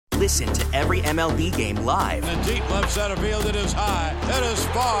Listen to every MLB game live. In the deep left center field, it is high, it is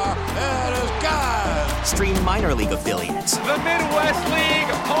far, it is gone. Stream minor league affiliates. The Midwest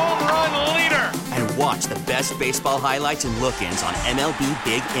League home run leader. And watch the best baseball highlights and look-ins on MLB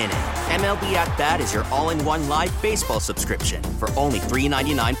Big Inning. MLB At Bat is your all-in-one live baseball subscription for only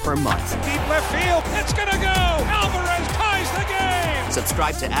 $3.99 per month. Deep left field, it's gonna go. Alvarez ties the game.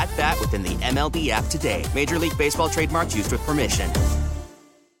 Subscribe to At Bat within the MLB app today. Major League Baseball trademarks used with permission.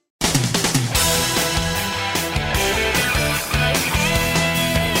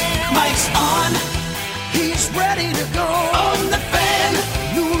 Mike's on. He's ready to go. On the Fan.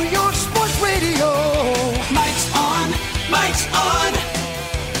 New York Sports Radio. Mike's on. Mike's on.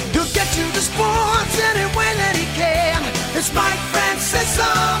 He'll get you the sports any way that he can. It's Mike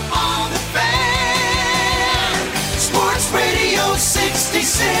Francesa on the Fan. Sports Radio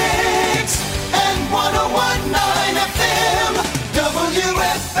 66 and 101.9 FM.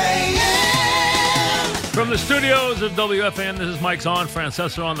 WFAN. From the studios of WFAN, this is Mike's on.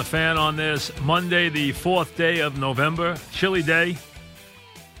 Francesa on the Fan on this Monday, the 4th day of November. Chilly day.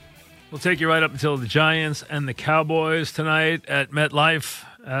 We'll take you right up until the Giants and the Cowboys tonight at MetLife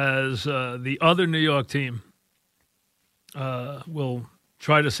as the other New York team will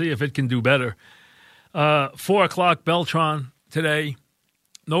try to see if it can do better. 4 o'clock, Beltron today.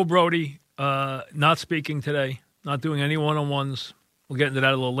 No Brody, not speaking today, not doing any one-on-ones. We'll get into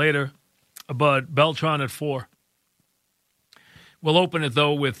that a little later. But Beltron at 4. We'll open it,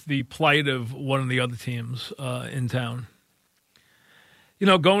 though, with the plight of one of the other teams in town. You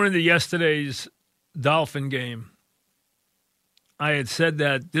know, going into yesterday's Dolphin game, I had said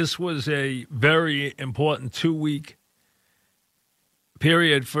that this was a very important 2-week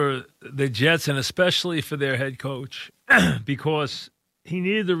period for the Jets and especially for their head coach because he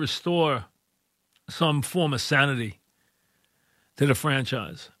needed to restore some form of sanity to the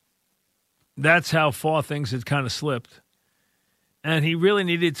franchise. That's how far things had kind of slipped. And he really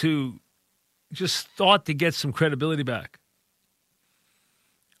needed to just start to get some credibility back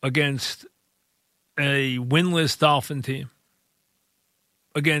against a winless Dolphin team,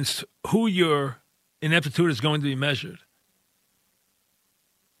 against who your ineptitude is going to be measured.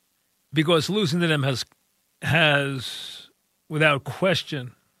 Because losing to them has without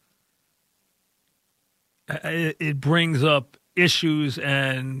question, it brings up issues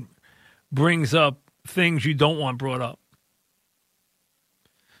and brings up things you don't want brought up.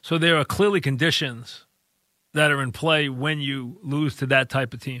 So there are clearly conditions that are in play when you lose to that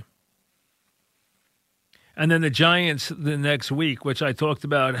type of team. And then the Giants the next week, which I talked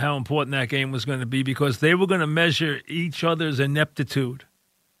about how important that game was going to be because they were going to measure each other's ineptitude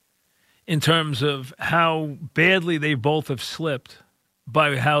in terms of how badly they both have slipped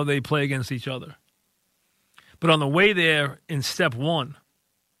by how they play against each other. But on the way there in step one,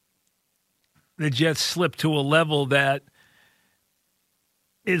 the Jets slipped to a level that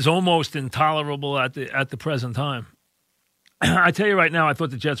is almost intolerable at the present time. I tell you right now, I thought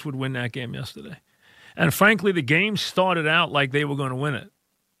the Jets would win that game yesterday. And frankly, the game started out like they were going to win it.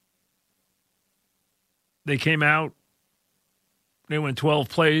 They came out, they went 12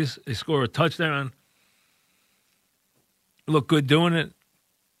 plays, they scored a touchdown, looked good doing it,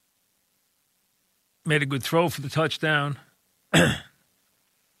 made a good throw for the touchdown,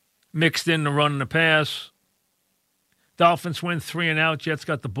 mixed in the run and the pass. Dolphins win 3-and-out. Jets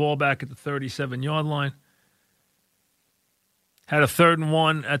got the ball back at the 37-yard line. Had a 3rd and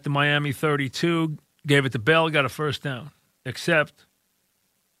 1 at the Miami 32. Gave it to Bell, got a first down. Except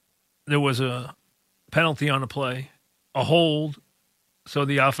there was a penalty on the play, a hold, so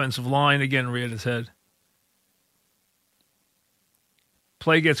the offensive line again reared its head.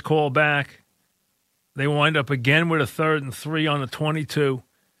 Play gets called back. They wind up again with a 3rd and 3 on the 22.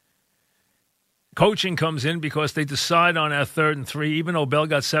 Coaching comes in because they decide on that 3rd and 3, even though Bell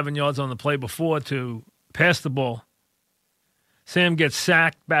got 7 yards on the play before, to pass the ball. Sam gets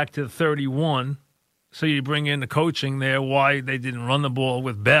sacked back to the 31, so you bring in the coaching there. Why they didn't run the ball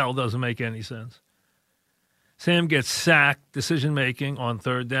with Bell doesn't make any sense. Sam gets sacked, decision-making on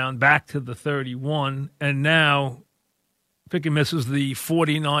 3rd down, back to the 31, and now pick and misses the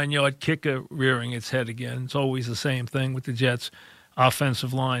 49-yard kicker rearing its head again. It's always the same thing with the Jets'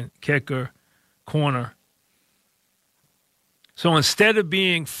 offensive line, kicker, corner. So instead of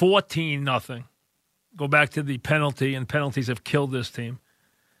being 14-0, go back to the penalty, and penalties have killed this team.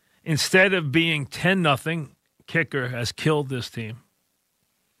 Instead of being 10-0, kicker has killed this team.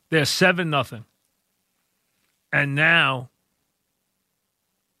 They're 7-0. And now,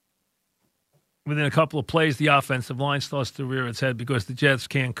 within a couple of plays, the offensive line starts to rear its head because the Jets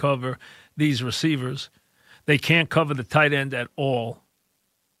can't cover these receivers. They can't cover the tight end at all.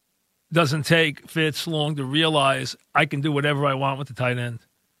 doesn't take Fitz long to realize I can do whatever I want with the tight end.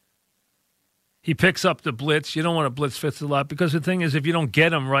 He picks up the blitz. You don't want to blitz Fitz a lot because the thing is, if you don't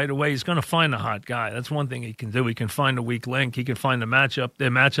get him right away, he's going to find a hot guy. That's one thing he can do. He can find a weak link. He can find a matchup. Their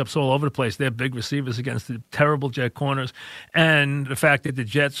matchups all over the place. They're big receivers against the terrible Jet corners. And the fact that the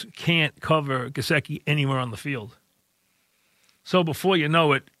Jets can't cover Gesicki anywhere on the field. So before you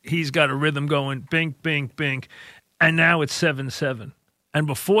know it, he's got a rhythm going, bink, bink, bink. And now it's 7-7. And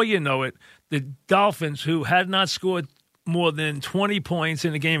before you know it, the Dolphins, who had not scored more than 20 points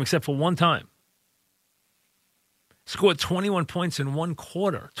in the game except for one time, scored 21 points in one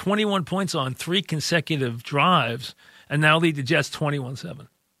quarter, 21 points on 3 consecutive drives, and now lead the Jets 21-7.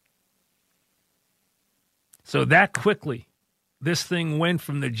 So that quickly, this thing went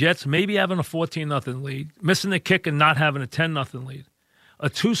from the Jets maybe having a 14-0 lead, missing the kick and not having a 10-0 lead. A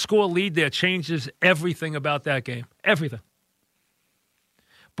 2-score lead there changes everything about that game, everything.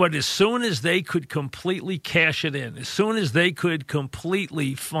 But as soon as they could completely cash it in, as soon as they could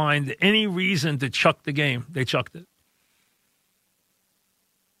completely find any reason to chuck the game, they chucked it.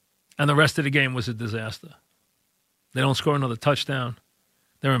 And the rest of the game was a disaster. They don't score another touchdown.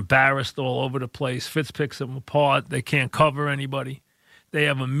 They're embarrassed all over the place. Fitz picks them apart. They can't cover anybody. They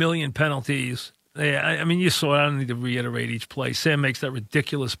have a million penalties. I mean, you saw it. I don't need to reiterate each play. Sam makes that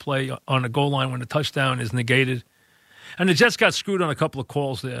ridiculous play on the goal line when the touchdown is negated. And the Jets got screwed on a couple of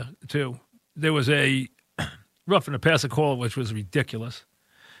calls there, too. There was a roughing the passer call, which was ridiculous.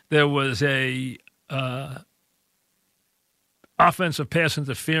 There was a offensive pass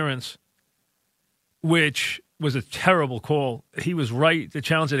interference, which was a terrible call. He was right to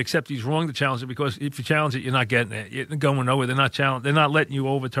challenge it, except he's wrong to challenge it because if you challenge it, you're not getting it. You're going nowhere. They're not letting you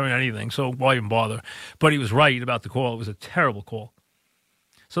overturn anything, so why even bother? But he was right about the call. It was a terrible call.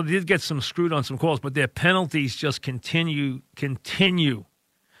 So they did get some screwed on some calls, but their penalties just continue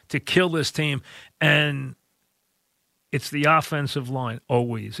to kill this team. And it's the offensive line,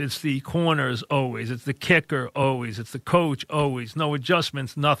 always. It's the corners, always. It's the kicker, always. It's the coach, always. No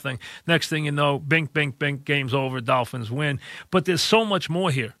adjustments, nothing. Next thing you know, bink, bink, bink, game's over, Dolphins win. But there's so much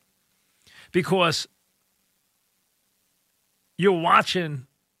more here because you're watching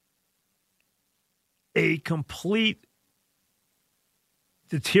a complete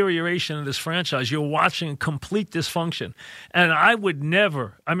deterioration of this franchise. You're watching complete dysfunction. And I would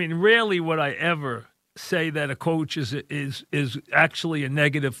never, rarely would I ever say that a coach is actually a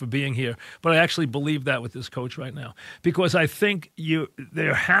negative for being here, but I actually believe that with this coach right now because I think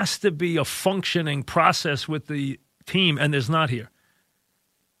there has to be a functioning process with the team, and there's not here.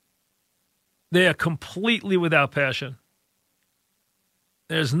 They are completely without passion.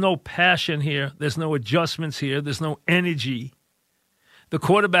 There's no passion here. There's no adjustments here. There's no energy. The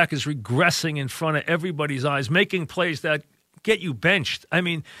quarterback is regressing in front of everybody's eyes, making plays that get you benched.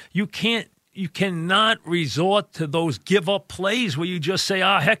 You cannot resort to those give-up plays where you just say,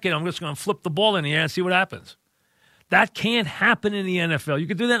 heck it, I'm just going to flip the ball in the air and see what happens. That can't happen in the NFL. You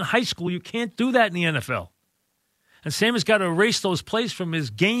can do that in high school. You can't do that in the NFL. And Sam has got to erase those plays from his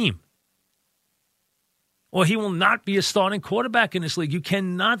game, or he will not be a starting quarterback in this league. You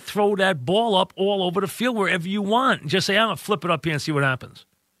cannot throw that ball up all over the field wherever you want and just say, I'm going to flip it up here and see what happens.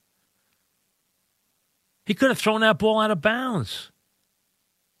 He could have thrown that ball out of bounds.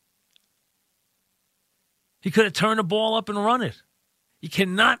 He could have turned the ball up and run it. You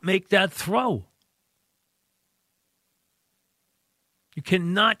cannot make that throw. You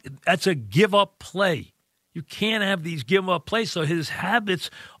cannot. That's a give-up play. You can't have these give-up plays, so his habits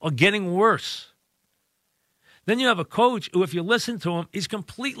are getting worse. Then you have a coach who, if you listen to him, he's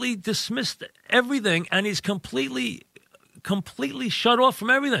completely dismissed everything, and he's completely shut off from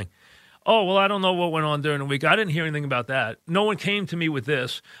everything. Oh, well, I don't know what went on during the week. I didn't hear anything about that. No one came to me with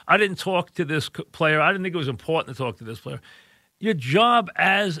this. I didn't talk to this player. I didn't think it was important to talk to this player. Your job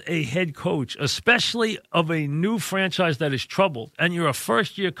as a head coach, especially of a new franchise that is troubled, and you're a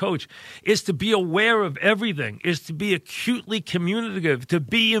first-year coach, is to be aware of everything, is to be acutely communicative, to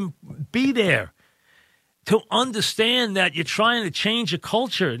be there, to understand that you're trying to change a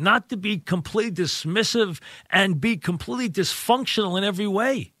culture, not to be completely dismissive and be completely dysfunctional in every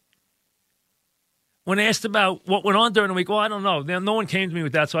way. When asked about what went on during the week, well, I don't know. No one came to me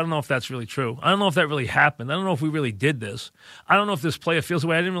with that, so I don't know if that's really true. I don't know if that really happened. I don't know if we really did this. I don't know if this player feels the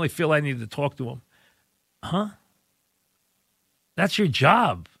way. I didn't really feel I needed to talk to him. Huh? That's your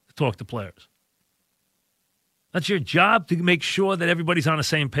job, to talk to players. That's your job, to make sure that everybody's on the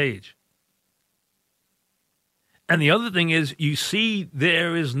same page. And the other thing is, you see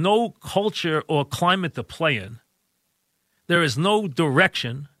there is no culture or climate to play in. There is no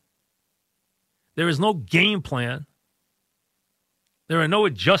direction. There is no game plan. There are no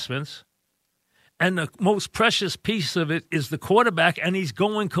adjustments. And the most precious piece of it is the quarterback, and he's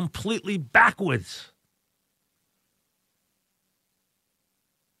going completely backwards.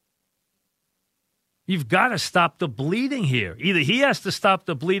 You've got to stop the bleeding here. Either he has to stop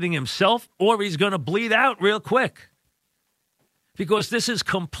the bleeding himself, or he's going to bleed out real quick. Because this is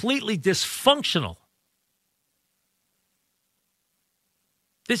completely dysfunctional.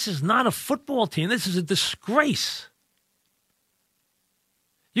 This is not a football team. This is a disgrace.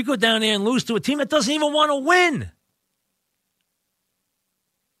 You go down there and lose to a team that doesn't even want to win.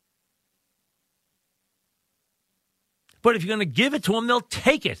 But if you're going to give it to them, they'll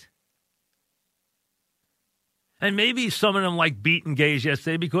take it. And maybe some of them like beating Gage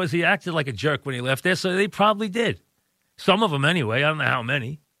yesterday because he acted like a jerk when he left there, so they probably did. Some of them anyway. I don't know how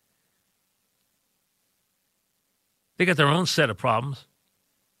many. They got their own set of problems.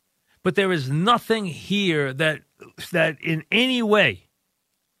 But there is nothing here that in any way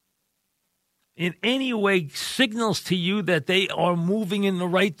signals to you that they are moving in the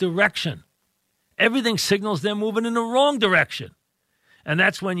right direction. Everything signals they're moving in the wrong direction. And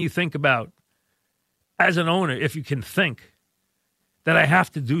that's when you think about, as an owner, if you can think that I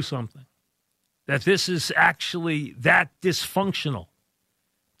have to do something, that this is actually that dysfunctional.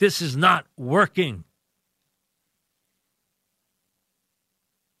 This is not working.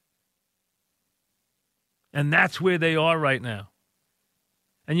 And that's where they are right now.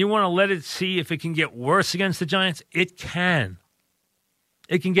 And you want to let it see if it can get worse against the Giants? It can.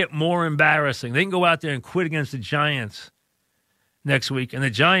 It can get more embarrassing. They can go out there and quit against the Giants next week. And the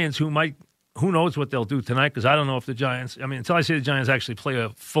Giants, who knows what they'll do tonight, because I don't know if the Giants, until I see the Giants actually play a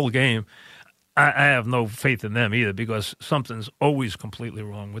full game, I have no faith in them either, because something's always completely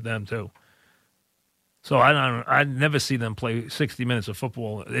wrong with them too. So I never see them play 60 minutes of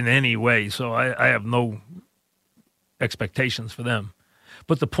football in any way, so I have no expectations for them.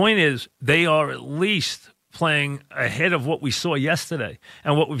 But the point is, they are at least playing ahead of what we saw yesterday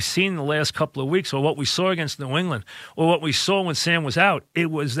and what we've seen in the last couple of weeks, or what we saw against New England, or what we saw when Sam was out. It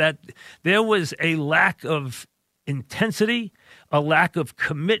was that there was a lack of intensity, a lack of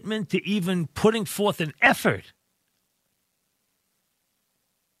commitment to even putting forth an effort.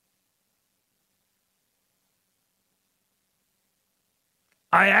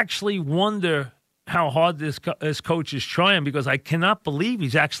 I actually wonder how hard this coach is trying, because I cannot believe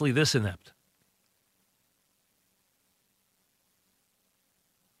he's actually this inept.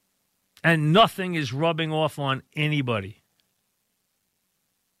 And nothing is rubbing off on anybody.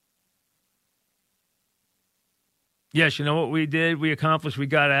 Yes, you know what we did? We accomplished. We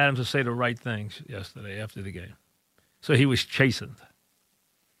got Adams to say the right things yesterday after the game. So he was chastened.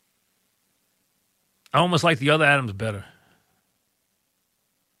 I almost like the other Adams better,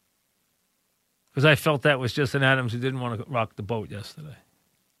 because I felt that was just an Adams who didn't want to rock the boat yesterday.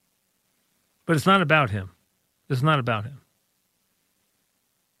 But it's not about him. It's not about him.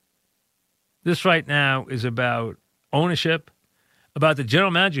 This right now is about ownership, about the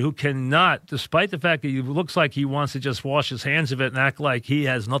general manager who cannot, despite the fact that he looks like he wants to just wash his hands of it and act like he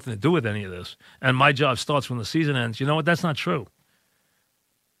has nothing to do with any of this, and my job starts when the season ends. You know what? That's not true.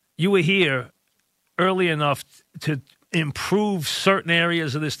 You were here early enough to improve certain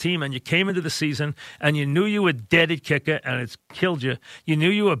areas of this team, and you came into the season and you knew you were dead at kicker and it's killed you. You knew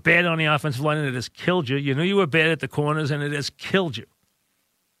you were bad on the offensive line and it has killed you. You knew you were bad at the corners and it has killed you.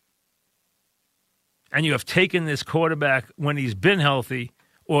 And you have taken this quarterback when he's been healthy,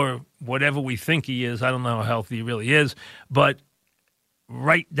 or whatever we think he is. I don't know how healthy he really is, but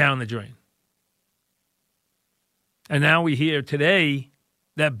right down the drain. And now we hear today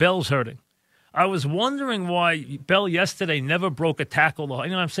that Bell's hurting. I was wondering why Bell yesterday never broke a tackle.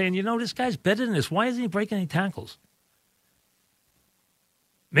 I'm saying, this guy's better than this. Why isn't he breaking any tackles?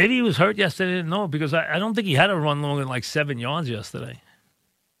 Maybe he was hurt yesterday. I didn't know, because I don't think he had a run longer than like 7 yards yesterday.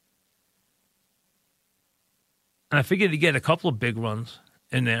 And I figured he'd get a couple of big runs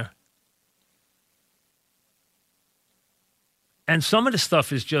in there. And some of the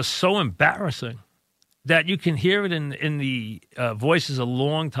stuff is just so embarrassing that you can hear it in the voices a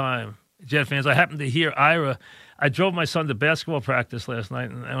long time. Jet fans, I happened to hear Ira. I drove my son to basketball practice last night,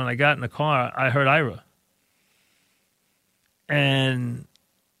 and when I got in the car, I heard Ira. And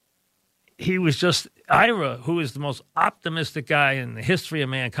he was just, Ira, who is the most optimistic guy in the history of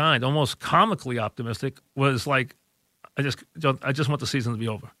mankind, almost comically optimistic, was like, I just want the season to be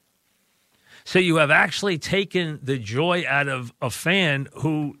over. So you have actually taken the joy out of a fan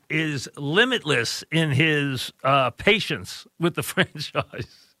who is limitless in his patience with the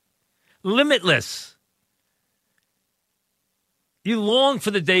franchise. Limitless. You long for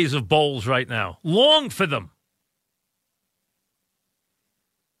the days of bowls right now. Long for them.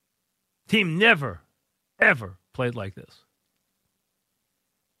 Team never, ever played like this.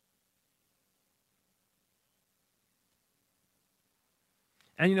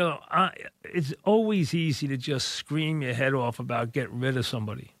 And, it's always easy to just scream your head off about get rid of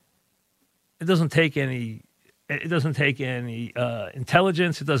somebody. It doesn't take any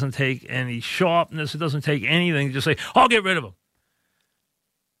intelligence. It doesn't take any sharpness. It doesn't take anything to just say, I'll get rid of him.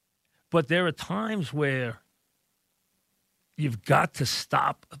 But there are times where you've got to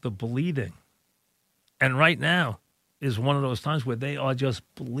stop the bleeding. And right now is one of those times where they are just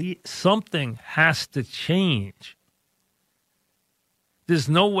something has to change. There's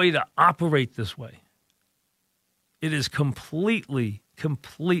no way to operate this way. It is completely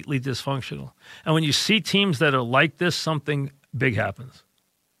dysfunctional. And when you see teams that are like this, something big happens.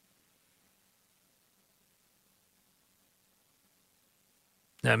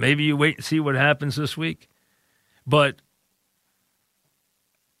 Now, maybe you wait and see what happens this week. But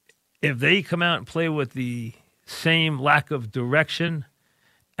if they come out and play with the same lack of direction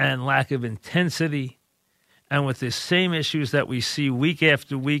and lack of intensity and with the same issues that we see week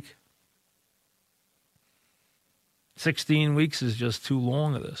after week, 16 weeks is just too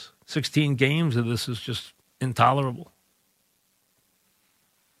long of this. 16 games of this is just intolerable.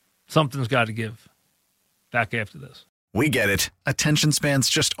 Something's got to give. Back after this. We get it. Attention spans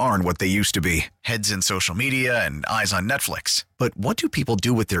just aren't what they used to be. Heads in social media and eyes on Netflix. But what do people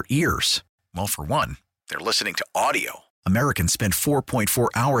do with their ears? Well, for one, they're listening to audio. Americans spend 4.4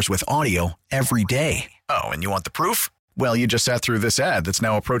 hours with audio every day. Oh, and you want the proof? Well, you just sat through this ad that's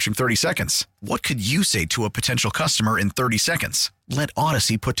now approaching 30 seconds. What could you say to a potential customer in 30 seconds? Let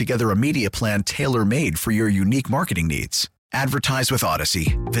Odyssey put together a media plan tailor-made for your unique marketing needs. Advertise with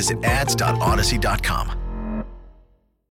Odyssey. Visit ads.odyssey.com.